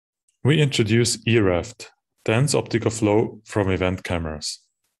We introduce E-RAFT, dense optical flow from event cameras.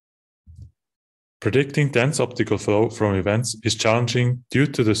 Predicting dense optical flow from events is challenging due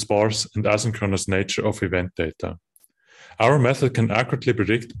to the sparse and asynchronous nature of event data. Our method can accurately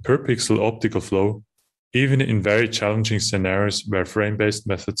predict per pixel optical flow, even in very challenging scenarios where frame-based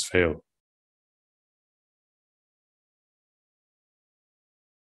methods fail.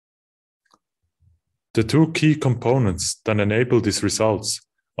 The two key components that enable these results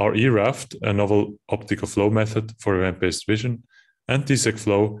are E-RAFT, a novel optical flow method for event-based vision, and DSEC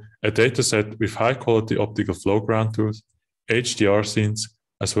flow, a dataset with high-quality optical flow ground truth, HDR scenes,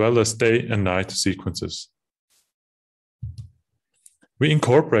 as well as day and night sequences. We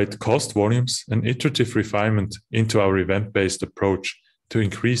incorporate cost volumes and iterative refinement into our event-based approach to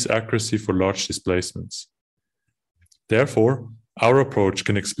increase accuracy for large displacements. Therefore, our approach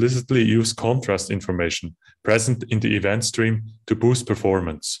can explicitly use contrast information present in the event stream to boost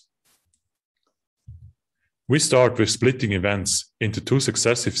performance. We start with splitting events into two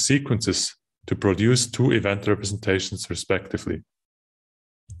successive sequences to produce two event representations respectively.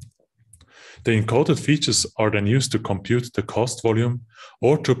 The encoded features are then used to compute the cost volume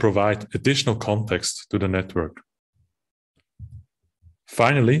or to provide additional context to the network.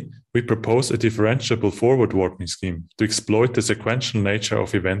 Finally, we propose a differentiable forward warping scheme to exploit the sequential nature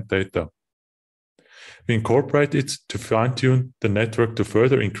of event data. We incorporate it to fine-tune the network to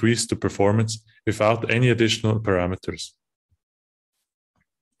further increase the performance without any additional parameters.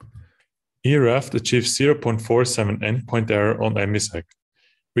 E-RAFT achieves 0.47 endpoint error on MVSEC,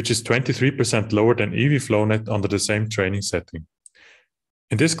 which is 23% lower than EV-FlowNet under the same training setting.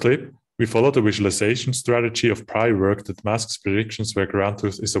 In this clip, we follow the visualization strategy of prior work that masks predictions where ground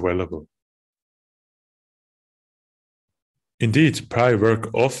truth is available. Indeed, prior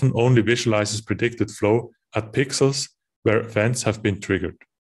work often only visualizes predicted flow at pixels where events have been triggered.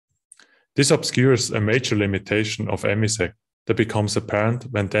 This obscures a major limitation of MVSEC that becomes apparent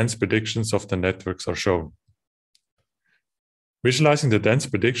when dense predictions of the networks are shown. Visualizing the dense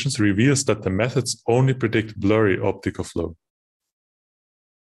predictions reveals that the methods only predict blurry optical flow.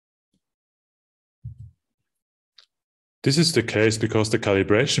 This is the case because the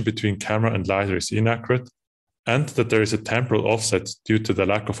calibration between camera and LiDAR is inaccurate, and that there is a temporal offset due to the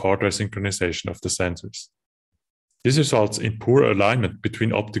lack of hardware synchronization of the sensors. This results in poor alignment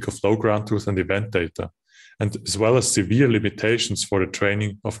between optical flow ground truth and event data, and as well as severe limitations for the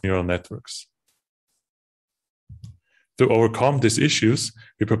training of neural networks. To overcome these issues,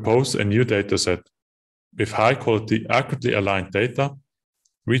 we propose a new dataset with high-quality, accurately aligned data,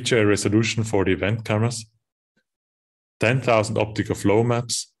 reach a resolution for the event cameras, 10,000 optical flow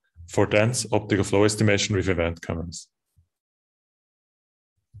maps for dense optical flow estimation with event cameras.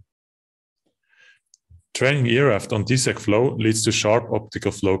 Training E-RAFT on DSEC flow leads to sharp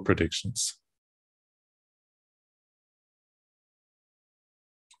optical flow predictions.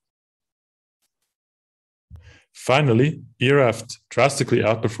 Finally, E-RAFT drastically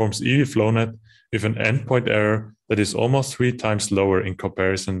outperforms EV-FlowNet with an endpoint error that is almost 3 times lower in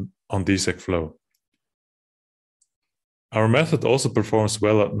comparison on DSEC flow. Our method also performs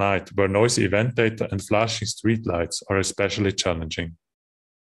well at night, where noisy event data and flashing street lights are especially challenging.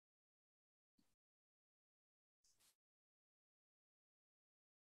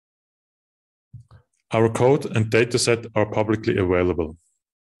 Our code and dataset are publicly available.